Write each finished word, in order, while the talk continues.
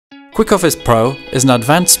Quickoffice Pro is an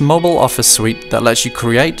advanced mobile office suite that lets you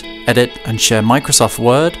create, edit and share Microsoft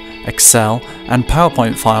Word, Excel and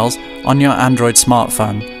PowerPoint files on your Android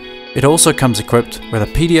smartphone. It also comes equipped with a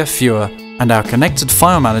PDF viewer and our connected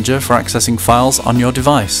file manager for accessing files on your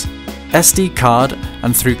device, SD card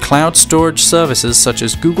and through cloud storage services such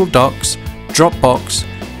as Google Docs, Dropbox,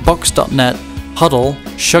 Box.net, Huddle,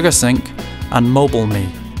 SugarSync and MobileMe.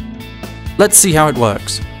 Let's see how it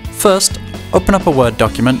works. First, open up a Word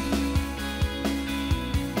document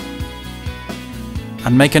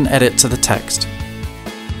and make an edit to the text.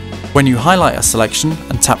 When you highlight a selection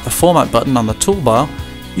and tap the Format button on the toolbar,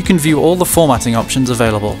 you can view all the formatting options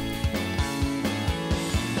available.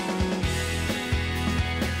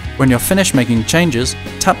 When you're finished making changes,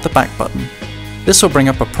 tap the Back button. This will bring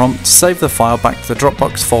up a prompt to save the file back to the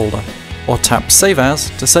Dropbox folder, or tap Save As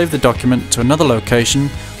to save the document to another location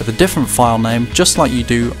with a different file name, just like you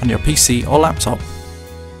do on your PC or laptop.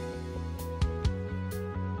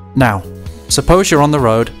 Now, suppose you're on the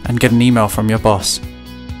road and get an email from your boss.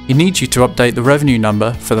 He needs you to update the revenue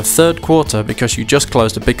number for the third quarter because you just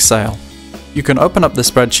closed a big sale. You can open up the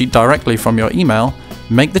spreadsheet directly from your email,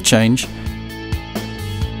 make the change,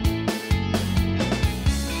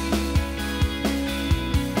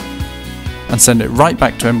 and send it right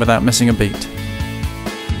back to him without missing a beat.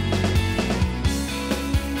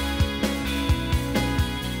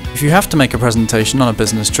 If you have to make a presentation on a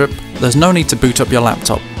business trip, there's no need to boot up your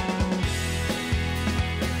laptop.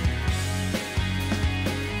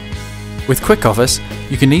 With Quickoffice,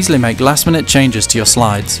 you can easily make last-minute changes to your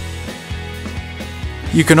slides.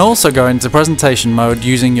 You can also go into presentation mode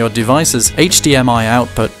using your device's HDMI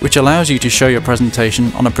output, which allows you to show your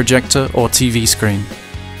presentation on a projector or TV screen.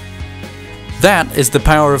 That is the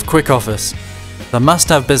power of Quickoffice, the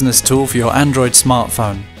must-have business tool for your Android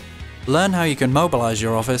smartphone. Learn how you can mobilize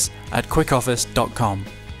your office at quickoffice.com.